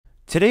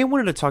Today I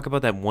wanted to talk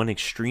about that one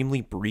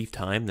extremely brief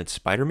time that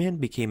Spider-Man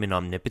became an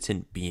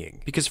omnipotent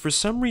being, because for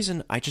some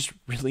reason I just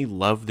really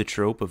love the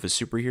trope of a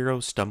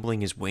superhero stumbling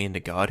his way into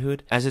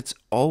godhood, as it's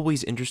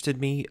always interested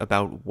me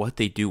about what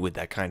they do with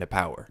that kind of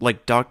power.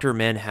 Like Dr.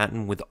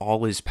 Manhattan with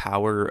all his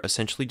power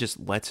essentially just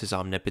lets his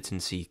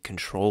omnipotency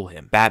control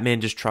him. Batman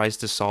just tries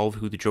to solve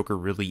who the Joker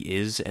really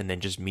is and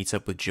then just meets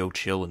up with Joe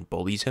Chill and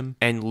bullies him,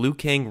 and Liu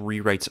Kang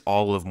rewrites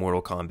all of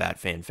Mortal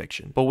Kombat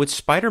fanfiction. But what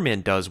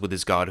Spider-Man does with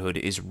his godhood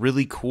is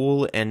really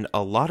cool, and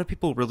a lot of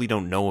people really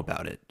don't know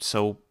about it,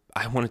 so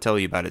I want to tell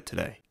you about it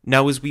today.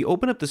 Now, as we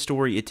open up the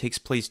story, it takes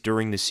place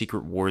during the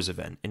Secret Wars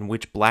event, in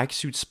which Black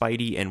Suit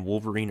Spidey and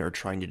Wolverine are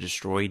trying to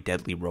destroy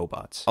deadly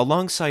robots,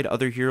 alongside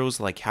other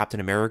heroes like Captain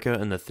America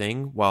and The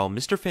Thing, while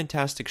Mr.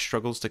 Fantastic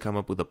struggles to come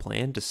up with a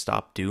plan to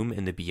stop Doom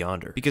and the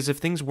Beyonder. Because if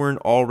things weren't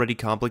already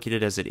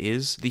complicated as it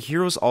is, the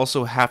heroes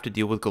also have to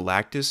deal with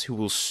Galactus, who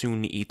will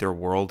soon eat their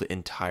world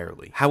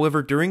entirely.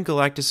 However, during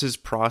Galactus's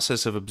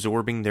process of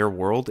absorbing their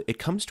world, it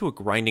comes to a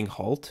grinding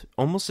halt,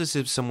 almost as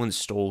if someone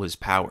stole his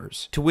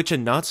powers, to which a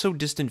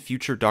not-so-distant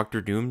future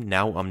Dr. Doom,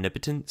 now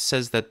omnipotent,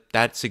 says that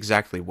that's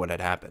exactly what had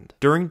happened.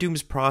 During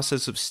Doom's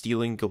process of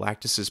stealing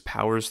Galactus's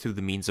powers through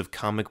the means of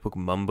comic book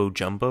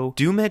mumbo-jumbo,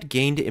 Doom had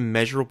gained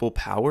immeasurable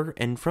power,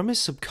 and from his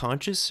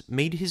subconscious,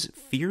 made his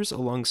fears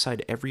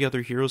alongside every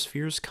other hero's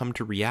fears come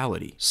to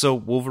reality. So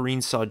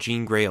Wolverine saw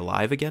Jean Grey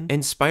alive again,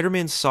 and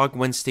Spider-Man saw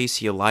Gwen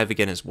Stacy alive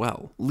again as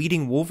well,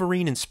 leading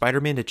Wolverine and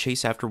Spider-Man to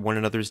chase after one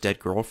another's dead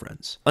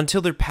girlfriends,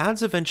 until their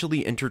paths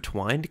eventually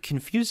intertwined,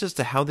 confused as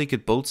to how they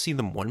could both see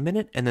them one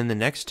minute and then the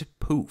next,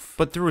 poof.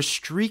 But through a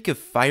streak of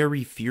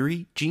fiery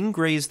fury, Jean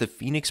Grey as the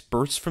Phoenix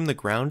bursts from the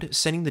ground,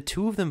 sending the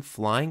two of them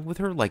flying with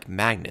her like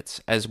magnets,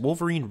 as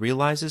Wolverine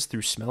realizes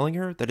through smelling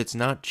her that it's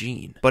not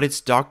Jean, but it's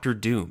Dr.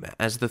 Doom,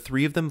 as the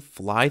three of them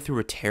fly through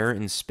a tear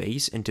in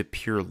space into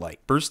pure light.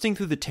 Bursting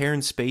through the tear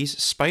in space,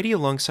 Spidey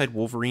alongside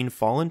Wolverine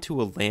fall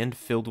into a land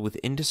filled with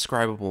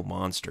indescribable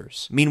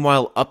monsters.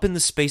 Meanwhile, up in the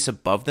space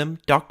above them,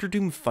 Dr.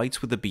 Doom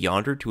fights with the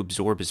Beyonder to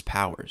absorb his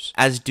powers,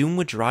 as Doom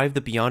would drive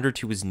the Beyonder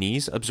to his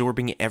knees,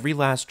 absorbing every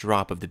last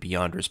drop of the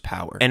Beyonder's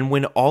power. And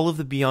when all of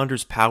the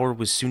Beyonder's power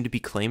was soon to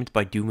be claimed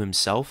by Doom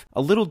himself,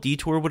 a little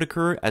detour would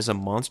occur as a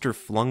monster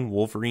flung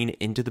Wolverine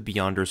into the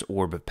Beyonder's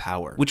orb of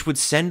power, which would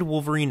send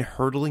Wolverine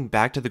hurtling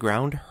back to the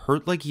ground,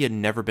 hurt like he had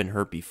never been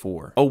hurt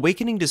before.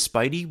 Awakening to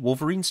Spidey,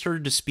 Wolverine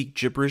started to speak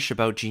gibberish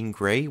about Jean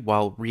Grey,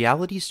 while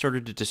reality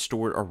started to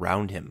distort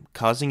around him,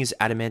 causing his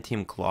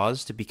adamantium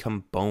claws to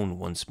become bone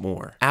once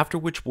more. After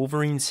which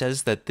Wolverine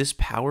says that this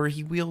power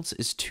he wields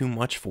is too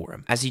much for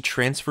him, as he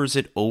transfers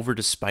it over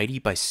to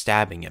Spidey by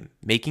stabbing him,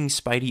 making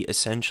Spidey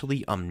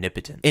essentially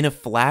omnipotent. In a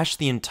flash,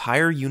 the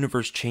entire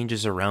universe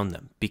changes around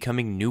them,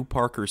 becoming New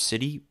Parker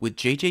City, with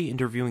JJ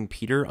interviewing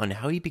Peter on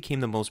how he became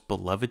the most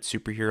beloved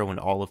superhero in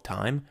all of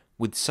time,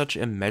 with such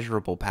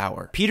immeasurable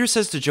power. Peter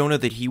says to Jonah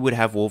that he would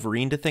have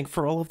Wolverine to thank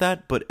for all of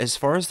that, but as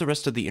far as the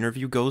rest of the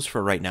interview goes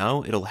for right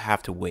now, it'll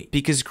have to wait,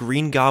 because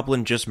Green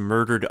Goblin just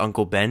murdered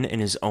Uncle Ben in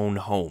his own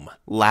home,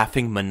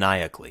 laughing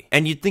maniacally.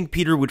 And you'd think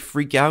Peter would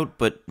freak out,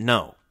 but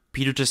no.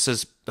 Peter just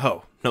says,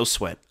 "Oh, no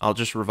sweat, I'll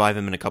just revive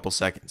him in a couple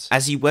seconds,"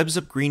 as he webs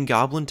up Green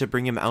Goblin to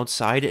bring him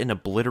outside and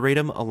obliterate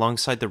him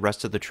alongside the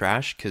rest of the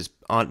trash, because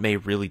Aunt May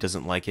really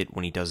doesn't like it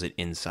when he does it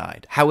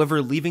inside.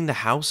 However, leaving the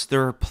house,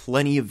 there are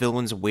plenty of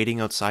villains waiting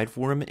outside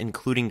for him,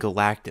 including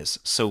Galactus,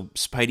 so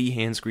Spidey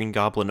hands Green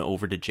Goblin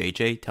over to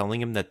JJ,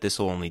 telling him that this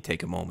will only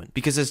take a moment.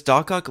 Because as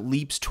Doc Ock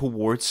leaps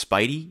towards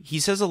Spidey, he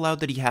says aloud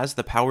that he has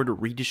the power to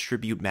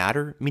redistribute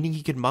matter, meaning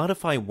he can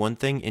modify one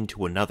thing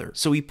into another.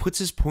 So he puts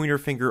his pointer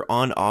finger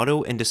on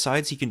auto and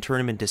decides he can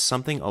turn him into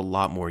something a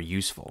lot more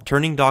useful,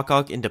 turning Doc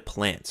Ock into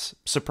plants.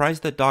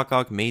 Surprised that Doc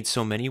Ock made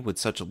so many with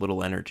such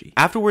little energy.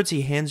 Afterwards,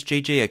 he hands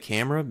JJ a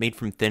camera made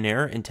from thin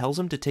air and tells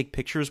him to take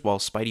pictures while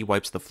Spidey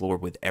wipes the floor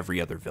with every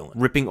other villain,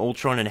 ripping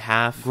Ultron in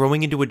half,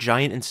 growing into a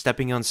giant and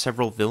stepping on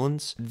several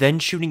villains, then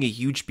shooting a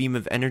huge beam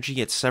of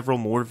energy at several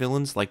more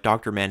villains like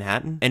Dr.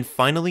 Manhattan, and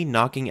finally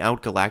knocking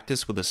out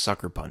Galactus with a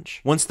sucker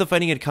punch. Once the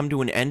fighting had come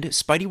to an end,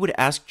 Spidey would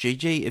ask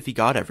JJ if he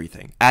got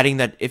everything, adding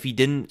that if he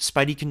didn't,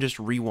 Spidey can just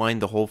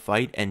rewind the whole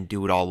fight and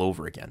do it all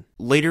over again.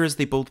 Later, as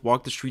they both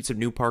walk the streets of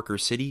New Parker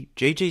City,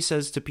 JJ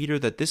says to Peter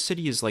that this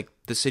city is like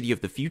the city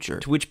of the future,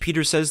 to which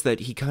Peter says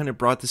that he kind of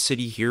brought the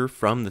city here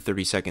from the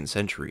 32nd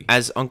century,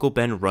 as Uncle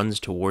Ben runs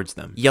towards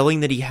them, yelling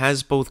that he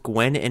has both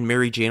Gwen and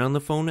Mary Jane on the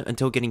phone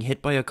until getting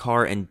hit by a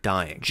car and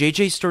dying.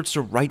 JJ starts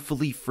to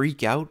rightfully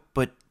freak out,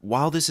 but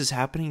while this is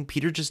happening,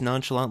 Peter just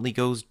nonchalantly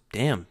goes,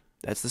 "Damn,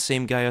 that's the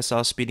same guy I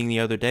saw speeding the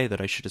other day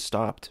that I should have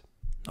stopped.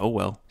 Oh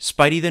well."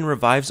 Spidey then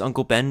revives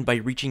Uncle Ben by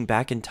reaching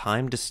back in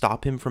time to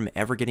stop him from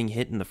ever getting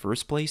hit in the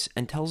first place,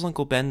 and tells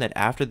Uncle Ben that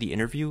after the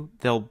interview,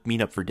 they'll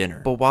meet up for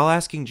dinner. But while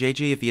asking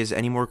JJ if he has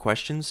any more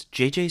questions,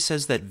 JJ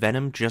says that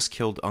Venom just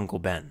killed Uncle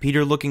Ben.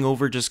 Peter, looking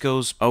over, just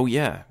goes, "Oh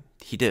yeah,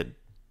 he did.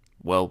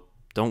 Well,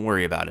 don't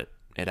worry about it.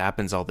 It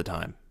happens all the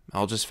time.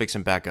 I'll just fix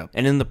him back up.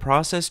 And in the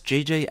process,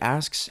 JJ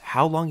asks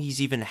how long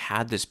he's even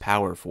had this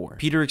power for.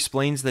 Peter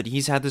explains that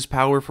he's had this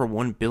power for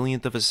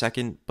 1/1000th of a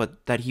second,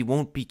 but that he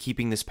won't be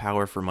keeping this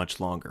power for much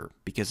longer,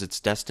 because it's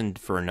destined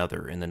for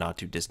another in the not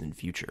too distant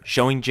future.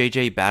 Showing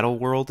JJ Battle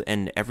World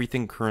and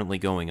everything currently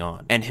going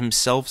on, and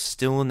himself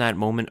still in that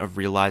moment of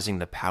realizing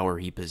the power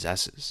he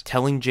possesses.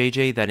 Telling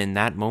JJ that in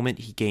that moment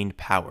he gained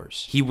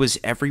powers. He was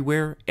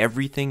everywhere,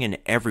 everything, and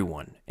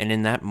everyone, and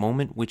in that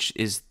moment, which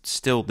is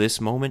still this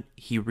moment,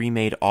 he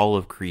remade all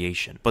of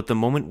creation. But the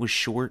moment was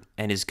short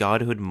and his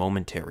godhood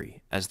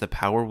momentary, as the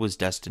power was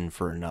destined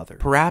for another.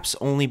 Perhaps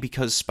only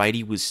because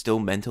Spidey was still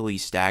mentally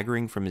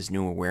staggering from his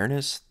new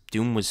awareness,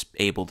 Doom was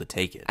able to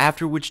take it.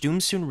 After which Doom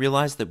soon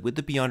realized that with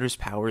the Beyonder's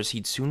powers,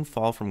 he'd soon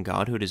fall from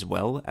godhood as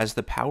well, as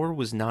the power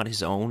was not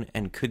his own,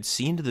 and could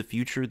see into the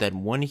future that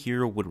one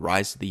hero would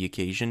rise to the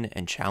occasion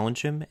and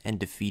challenge him and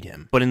defeat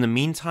him. But in the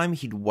meantime,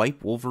 he'd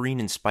wipe Wolverine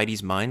and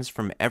Spidey's minds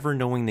from ever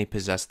knowing they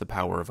possessed the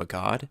power of a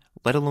god,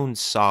 let alone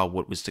saw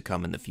what was to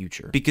come in the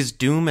future. Because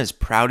Doom, as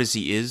proud as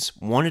he is,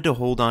 wanted to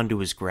hold on to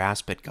his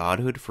grasp at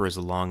godhood for as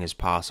long as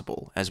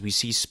possible, as we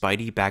see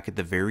Spidey back at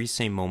the very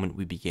same moment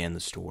we began the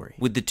story.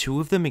 With the two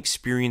of them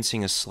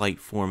experiencing a slight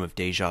form of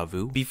deja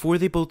vu, before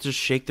they both just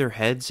shake their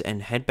heads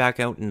and head back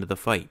out into the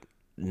fight,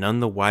 none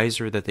the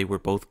wiser that they were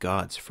both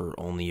gods for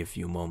only a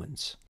few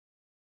moments.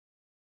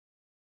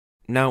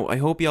 Now, I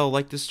hope y'all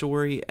liked this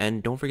story,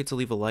 and don't forget to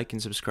leave a like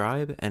and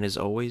subscribe, and as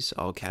always,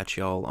 I'll catch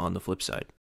y'all on the flip side.